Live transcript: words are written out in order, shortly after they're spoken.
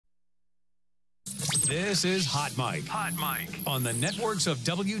This is Hot Mic. Hot Mic. On the networks of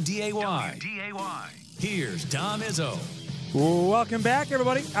WDAY. WDAY. Here's Dom Izzo. Welcome back,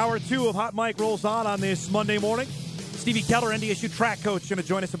 everybody. Hour 2 of Hot Mic rolls on this Monday morning. Stevie Keller, NDSU track coach, going to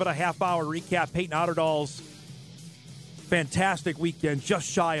join us about a half-hour recap. Peyton Otterdahl's fantastic weekend, just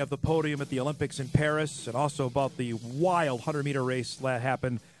shy of the podium at the Olympics in Paris, and also about the wild 100-meter race that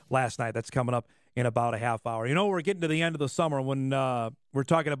happened last night. That's coming up in about a half hour. You know, we're getting to the end of the summer when we're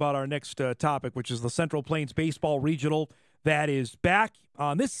talking about our next topic, which is the Central Plains Baseball Regional that is back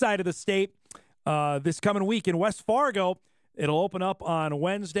on this side of the state this coming week in West Fargo. It'll open up on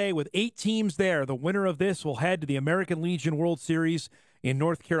Wednesday with 8 teams there. The winner of this will head to the American Legion World Series in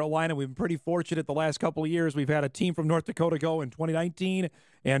North Carolina. We've been pretty fortunate the last couple of years. We've had a team from North Dakota go in 2019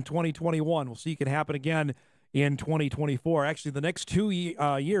 and 2021. We'll see if it can happen again in 2024. Actually, the next 2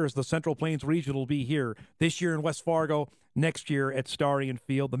 years, the Central Plains Region will be here. This year in West Fargo, next year at Starion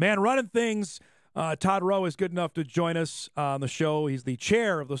Field. The man running things, Todd Rheault, is good enough to join us on the show. He's the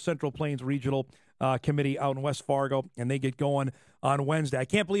chair of the Central Plains Regional Committee out in West Fargo, and they get going on Wednesday. I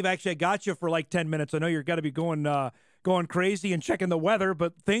can't believe actually I got you for like 10 minutes. I know you're going to be going crazy and checking the weather,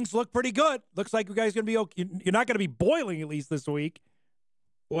 but things look pretty good. Looks like you guys are going to be okay. You're not going to be boiling at least this week.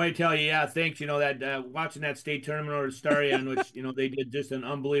 Boy, I tell you, yeah, thanks. You know, that watching that state tournament over Starion, which, you know, they did just an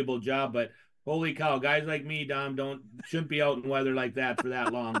unbelievable job. But holy cow, guys like me, Dom, shouldn't be out in weather like that for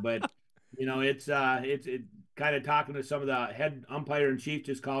that long. But, you know, it's kind of talking to some of the head umpire in chief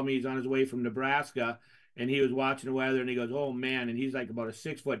just called me. He's on his way from Nebraska, and he was watching the weather, and he goes, "Oh man!" And he's like about a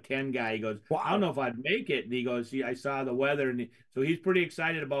 6'10" guy. He goes, wow. "I don't know if I'd make it." And he goes, "See, I saw the weather," and so he's pretty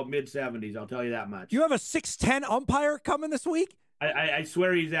excited about mid-70s. I'll tell you that much. You have a 6'10" umpire coming this week? I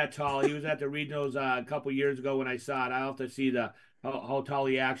swear he's that tall. He was at the regionals a couple years ago when I saw it. I'll have to see how tall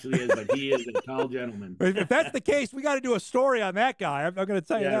he actually is, but he is a tall gentleman. If that's the case, we got to do a story on that guy. I'm going to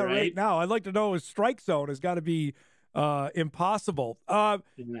tell you that right now. I'd like to know his strike zone has got to be impossible. How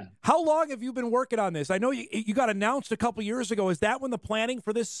long have you been working on this? I know you got announced a couple years ago. Is that when the planning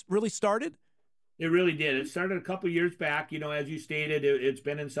for this really started? It really did. It started a couple years back. You know, as you stated, it's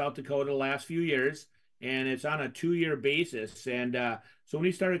been in South Dakota the last few years, and it's on a 2-year basis. And so when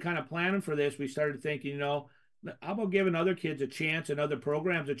we started kind of planning for this, we started thinking, you know, how about giving other kids a chance and other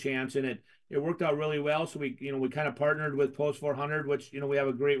programs a chance? And it worked out really well. So we kind of partnered with Post 400, which, you know, we have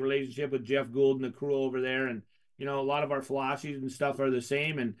a great relationship with Jeff Gould and the crew over there. And, you know, a lot of our philosophies and stuff are the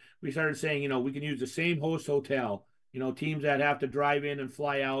same. And we started saying, you know, we can use the same host hotel, you know, teams that have to drive in and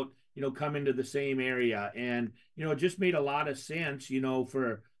fly out, you know, come into the same area. And, you know, it just made a lot of sense, you know,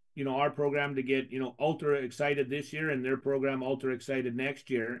 for, you know, our program to get, you know, ultra excited this year and their program ultra excited next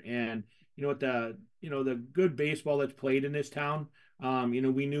year. And, you know, with the good baseball that's played in this town, you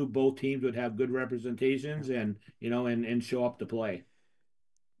know, we knew both teams would have good representations and, you know, and show up to play.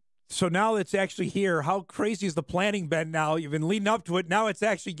 So now it's actually here. How crazy has the planning been now? You've been leading up to it. Now it's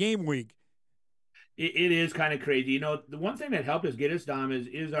actually game week. It is kind of crazy. You know, the one thing that helped us get us, Dom,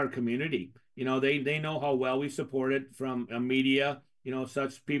 is our community. You know, they know how well we support it from media, you know,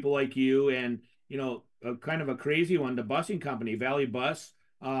 such people like you and, you know, kind of a crazy one, the busing company, Valley Bus,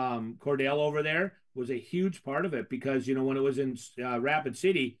 Cordell over there was a huge part of it because, you know, when it was in Rapid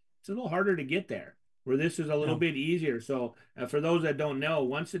City, it's a little harder to get there, where this is a little bit easier. So for those that don't know,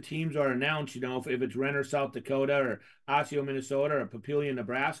 once the teams are announced, you know, if it's Renner, South Dakota, or Osseo, Minnesota, or Papillion,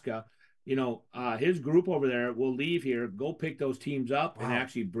 Nebraska, you know, his group over there will leave here, go pick those teams up and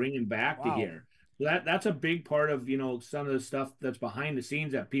actually bring them back to here. So that's a big part of, you know, some of the stuff that's behind the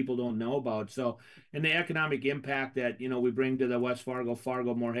scenes that people don't know about. So, and the economic impact that, you know, we bring to the West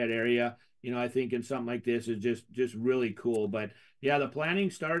Fargo, Moorhead area, you know, I think in something like this is just really cool. But yeah, the planning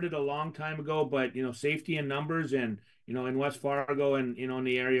started a long time ago, but, you know, safety in numbers and, you know, in West Fargo and, you know, in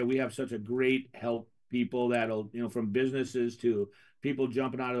the area, we have such a great help people that'll, you know, from businesses to people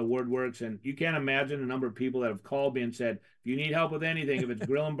jumping out of the woodworks. And you can't imagine the number of people that have called me and said, if you need help with anything, if it's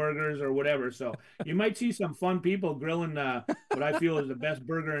grilling burgers or whatever. So you might see some fun people grilling what I feel is the best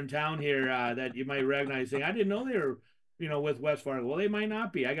burger in town here that you might recognize, saying, I didn't know they were, you know, with West Fargo. Well, they might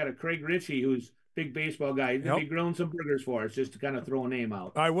not be. I got a Craig Ritchie who's big baseball guy. He's going to be grilling some burgers for us, just to kind of throw a name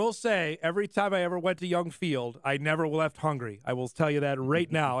out. I will say, every time I ever went to Young Field, I never left hungry. I will tell you that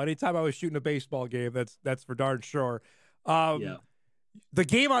right now. Anytime I was shooting a baseball game, that's for darn sure. The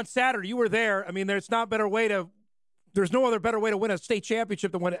game on Saturday, you were there. I mean, there's no other better way to win a state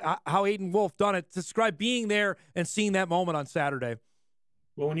championship than how Aiden Wolf done it. Describe being there and seeing that moment on Saturday.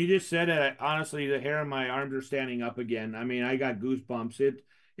 Well, when you just said it, honestly, the hair on my arms are standing up again. I mean, I got goosebumps.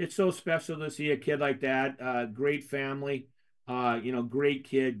 It's so special to see a kid like that. Great family, you know, great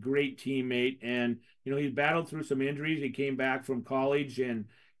kid, great teammate. And, you know, he battled through some injuries. He came back from college and,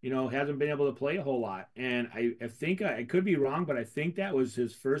 hasn't been able to play a whole lot. And I think I could be wrong, but I think that was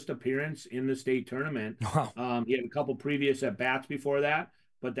his first appearance in the state tournament. Wow. He had a couple previous at bats before that,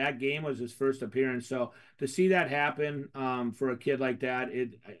 but that game was his first appearance. So to see that happen for a kid like that,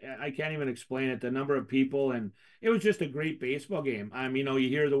 I can't even explain it. The number of people, and it was just a great baseball game. You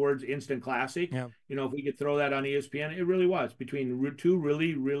hear the words instant classic. Yeah. If we could throw that on ESPN, it really was between two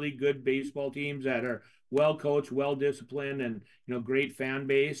really, really good baseball teams that are well coached, well disciplined, and great fan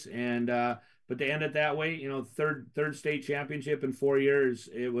base. And but to end it that way, third state championship in 4 years,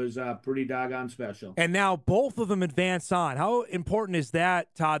 it was pretty doggone special. And now both of them advance on. How important is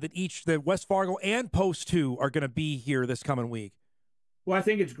that, Todd, that the West Fargo and Post 2 are going to be here this coming week? Well, I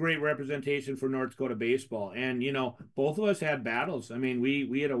think it's great representation for North Dakota baseball. And, both of us had battles. I mean,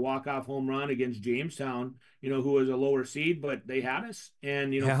 we had a walk-off home run against Jamestown, who was a lower seed, but they had us.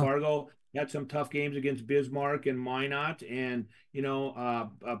 And, Fargo had some tough games against Bismarck and Minot, and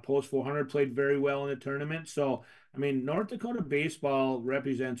Post 400 played very well in the tournament. So I mean, North Dakota baseball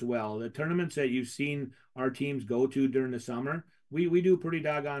represents well. The tournaments that you've seen our teams go to during the summer, we do pretty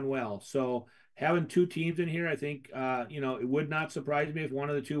doggone well. So having two teams in here, I think it would not surprise me if one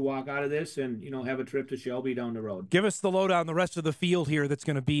of the two walk out of this and have a trip to Shelby down the road. Give us the lowdown, the rest of the field here that's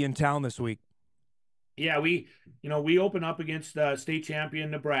going to be in town this week. Yeah, we open up against state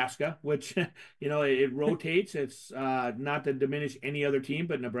champion Nebraska, which, it rotates. It's not to diminish any other team,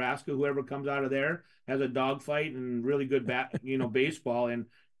 but Nebraska, whoever comes out of there, has a dogfight and really good baseball. And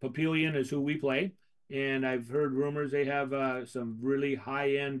Papillion is who we play. And I've heard rumors they have some really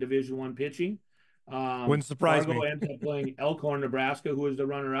high-end Division I pitching. Wouldn't surprise Fargo me. ends up playing Elkhorn, Nebraska, who is the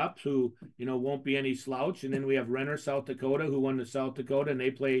runner-up, who, won't be any slouch. And then we have Renner, South Dakota, who won the South Dakota, and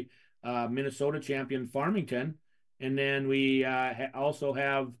they play Minnesota champion Farmington. And then we also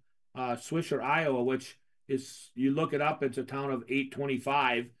have Swisher, Iowa, which is, you look it up, it's a town of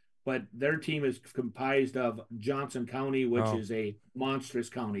 825, but their team is comprised of Johnson County, which is a monstrous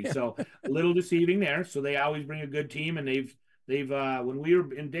county. So a little deceiving there. So they always bring a good team, and they've when we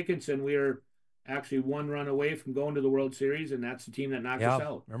were in Dickinson, we were actually one run away from going to the World Series, and that's the team that knocked us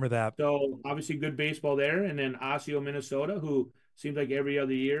out. Remember that. So obviously good baseball there. And then Osseo, Minnesota, who seems like every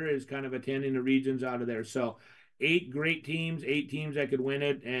other year is kind of attending the regions out of there. So 8 great teams, 8 teams that could win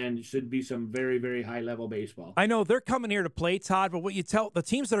it, and should be some very, very high-level baseball. I know they're coming here to play, Todd, but what you tell the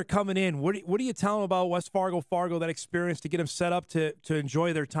teams that are coming in, what do you tell them about West Fargo, that experience to get them set up to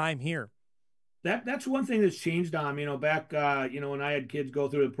enjoy their time here? That's one thing that's changed, Dom. Back when I had kids go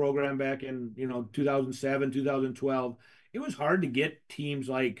through the program back in 2007, 2012, it was hard to get teams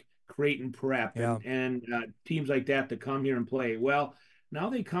like Creighton Prep and teams like that to come here and play. Well, now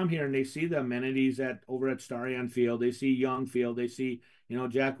they come here and they see the amenities over at Starion Field. They see Young Field. They see,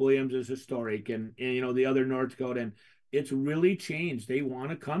 Jack Williams is historic and the other North Dakota. And it's really changed. They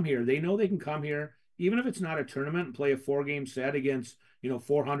want to come here. They know they can come here, even if it's not a tournament, and play a 4-game set against,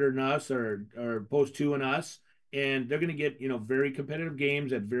 400 and us or Post 2 and us. And they're going to get, very competitive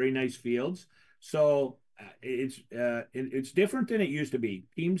games at very nice fields. So it's different than it used to be.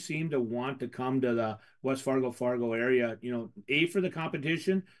 Teams seem to want to come to the West Fargo area, A, for the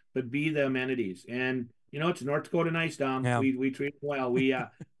competition, but B, the amenities. And it's North Dakota nice, Dom. Yeah. We treat them well. We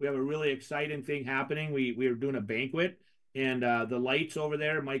have a really exciting thing happening. We are doing a banquet, and the lights over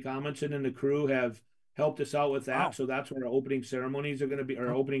there, Mike Amundsen and the crew have helped us out with that. Wow. So that's where our opening ceremonies are going to be,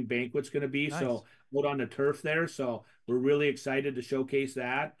 our opening banquet's going to be. Nice. So out on the turf there. So we're really excited to showcase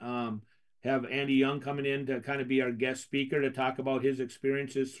that. Have Andy Young coming in to kind of be our guest speaker to talk about his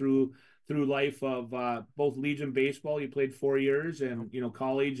experiences through life of both Legion baseball. He played 4 years, and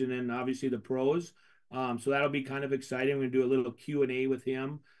college, and then obviously the pros. So that'll be kind of exciting. We're gonna do a little Q&A with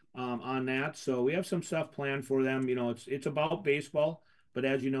him on that. So we have some stuff planned for them. It's about baseball, but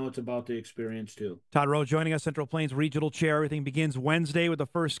as you know, it's about the experience too. Todd Rheault joining us, Central Plains Regional Chair. Everything begins Wednesday with the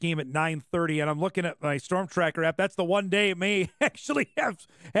first game at 9:30, and I'm looking at my Storm Tracker app. That's the one day it may actually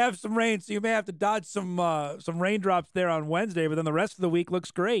have some rain, so you may have to dodge some raindrops there on Wednesday, but then the rest of the week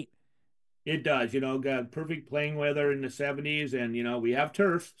looks great. It does, got perfect playing weather in the 70s, and we have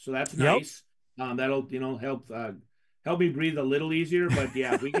turf, so that's nice. That'll help me breathe a little easier. But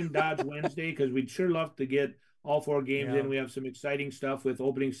yeah, if we can dodge Wednesday, because we'd sure love to get all 4 games in. We have some exciting stuff with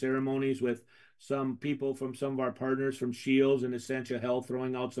opening ceremonies with some people from some of our partners from Shields and Essentia Health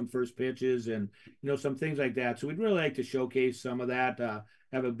throwing out some first pitches and, some things like that. So we'd really like to showcase some of that,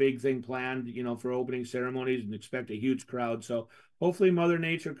 have a big thing planned, for opening ceremonies and expect a huge crowd. So hopefully Mother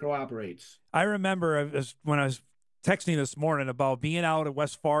Nature cooperates. I remember when I was texting you this morning about being out at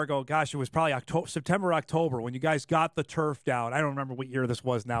West Fargo. Gosh, it was probably September, October when you guys got the turf down. I don't remember what year this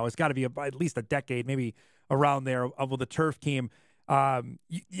was now. It's got to be at least a decade, maybe around there, of when the turf came.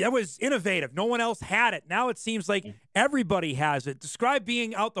 That was innovative. No one else had it. Now it seems like everybody has it. Describe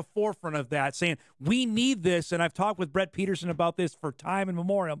being out the forefront of that, saying we need this. And I've talked with Brett Peterson about this for time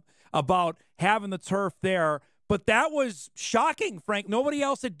immemorial, about having the turf there. But that was shocking, Frank. Nobody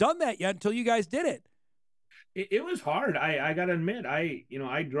else had done that yet until you guys did it. It was hard. I got to admit, I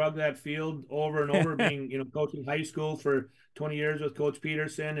drug that field over and over, being, coaching high school for 20 years with Coach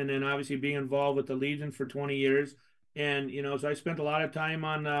Peterson, and then obviously being involved with the Legion for 20 years. And, so I spent a lot of time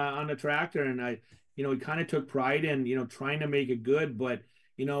on the tractor, and we kind of took pride in, trying to make it good. But,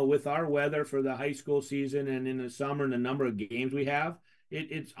 with our weather for the high school season and in the summer and the number of games we have,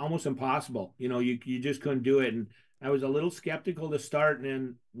 it's almost impossible. You just couldn't do it. And I was a little skeptical to start, and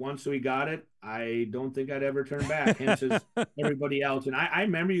then once we got it, I don't think I'd ever turn back. Hence, as everybody else. And I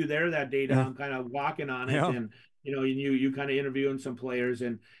remember you there that day, Dom, kind of walking on it, and you kind of interviewing some players,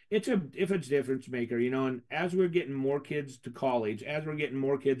 and it's a difference maker, And as we're getting more kids to college, as we're getting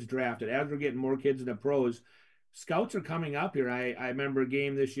more kids drafted, as we're getting more kids in the pros, scouts are coming up here. I remember a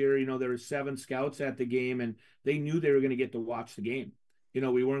game this year. There were 7 scouts at the game, and they knew they were going to get to watch the game.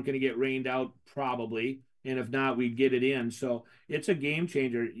 We weren't going to get rained out probably. And if not, we'd get it in. So it's a game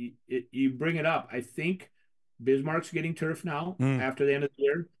changer. You bring it up. I think Bismarck's getting turf now after the end of the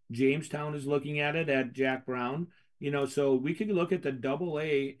year. Jamestown is looking at it at Jack Brown. So we could look at the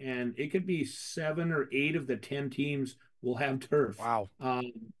AA, and it could be 7 or 8 of the 10 teams will have turf. Wow.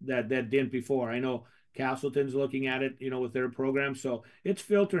 That didn't before. I know Castleton's looking at it, with their program. So it's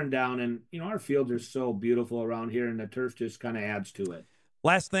filtering down, and, our fields are so beautiful around here, and the turf just kind of adds to it.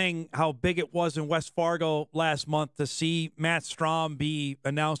 Last thing, how big it was in West Fargo last month to see Matt Strom be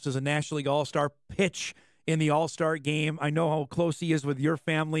announced as a National League All-Star, pitch in the All-Star game. I know how close he is with your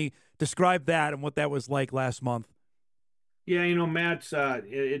family. Describe that and what that was like last month. Yeah, Matt's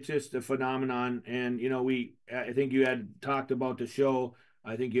it's just a phenomenon. And, I think you had talked about the show.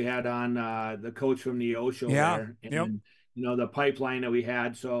 I think you had on the coach from the O show there. And, the pipeline that we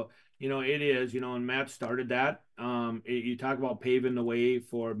had. So, it is, and Matt started that. You talk about paving the way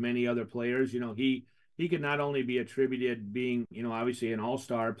for many other players. He could not only be attributed being, obviously an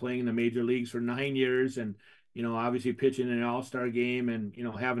all-star, playing in the major leagues for 9 years, and, obviously pitching in an all-star game, and,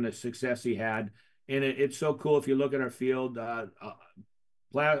 having the success he had. And it's so cool if you look at our field,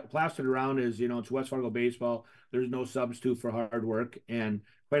 plastered around is, it's West Fargo baseball. There's no substitute for hard work. And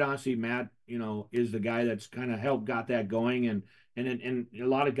quite honestly, Matt, is the guy that's kind of helped got that going. And a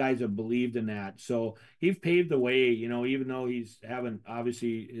lot of guys have believed in that. So he's paved the way, even though he's having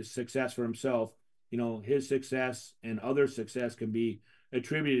obviously his success for himself, his success and other success can be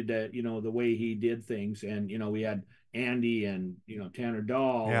attributed to, the way he did things. And, we had Andy and, Tanner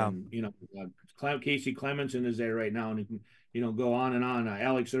Dahl and, Casey Clemenson is there right now. And he can, go on and on,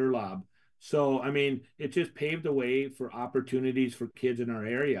 Alex Erlob. So, I mean, it just paved the way for opportunities for kids in our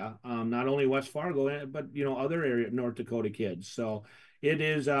area, not only West Fargo, but, other area, North Dakota kids. So it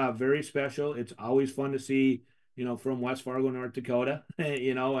is very special. It's always fun to see, from West Fargo, North Dakota,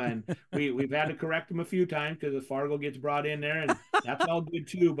 and we've had to correct them a few times because the Fargo gets brought in there, and that's all good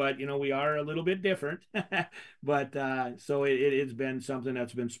too. But, we are a little bit different. But so it's been something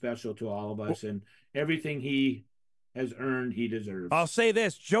that's been special to all of us, and everything he has earned, he deserves. I'll say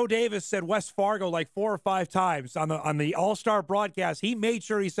this: Joe Davis said West Fargo like 4 or 5 times on the All-Star broadcast. He made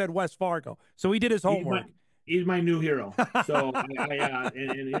sure he said West Fargo, so he did his homework. He's my new hero. So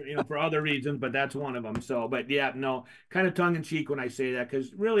and for other reasons, but that's one of them. So, but yeah, no, kind of tongue in cheek when I say that,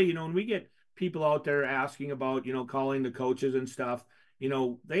 because really, when we get people out there asking about, calling the coaches and stuff,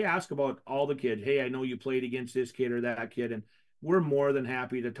 they ask about all the kids. Hey, I know you played against this kid or that kid, and we're more than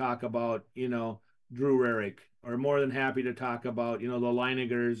happy to talk about, Drew Rarick, or more than happy to talk about, the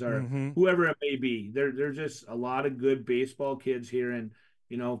Leinegers or whoever it may be. There's just a lot of good baseball kids here, and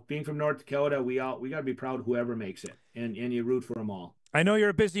being from North Dakota, we got to be proud of whoever makes it, and you root for them all. I know you're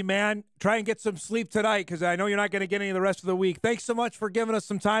a busy man. Try and get some sleep tonight, because I know you're not going to get any of the rest of the week. Thanks so much for giving us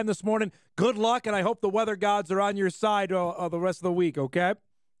some time this morning. Good luck, and I hope the weather gods are on your side the rest of the week, okay?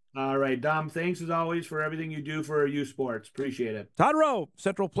 All right, Dom, thanks as always for everything you do for U Sports. Appreciate it. Todd Rheault,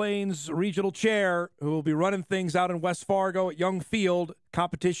 Central Plains Regional Chair, who will be running things out in West Fargo at Young Field.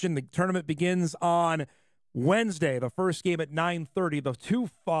 Competition, the tournament begins on Wednesday. The first game at 9:30. The 2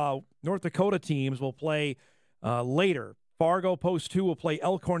 North Dakota teams will play later. Fargo Post 2 will play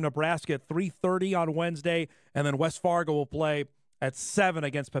Elkhorn, Nebraska at 3:30 on Wednesday, and then West Fargo will play at 7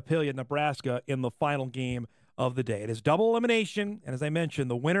 against Papillion, Nebraska in the final game of the day. It is double elimination, and as I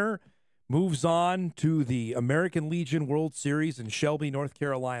mentioned, the winner moves on to the American Legion World Series in Shelby, North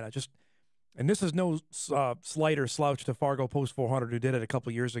Carolina. And this is no slight or slouch to Fargo Post 400, who did it a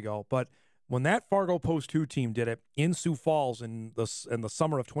couple years ago, but when that Fargo Post 2 team did it in Sioux Falls in the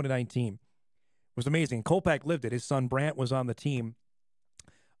summer of 2019, it was amazing. Kolpak lived it. His son Brant was on the team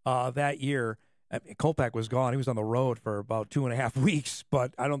that year. Kolpak was gone. He was on the road for about 2.5 weeks,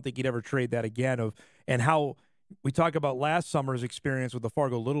 but I don't think he'd ever trade that again. And how we talked about last summer's experience with the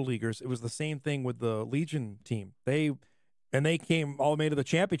Fargo Little Leaguers. It was the same thing with the Legion team. They came all the way to the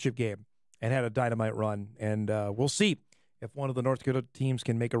championship game and had a dynamite run. And we'll see if one of the North Dakota teams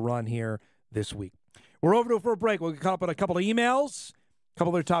can make a run here this week. We're over to it for a break. We'll get caught up on a couple of emails, a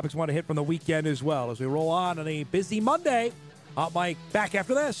couple other topics we want to hit from the weekend as well as we roll on a busy Monday. Hot Mike back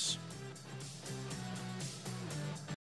after this.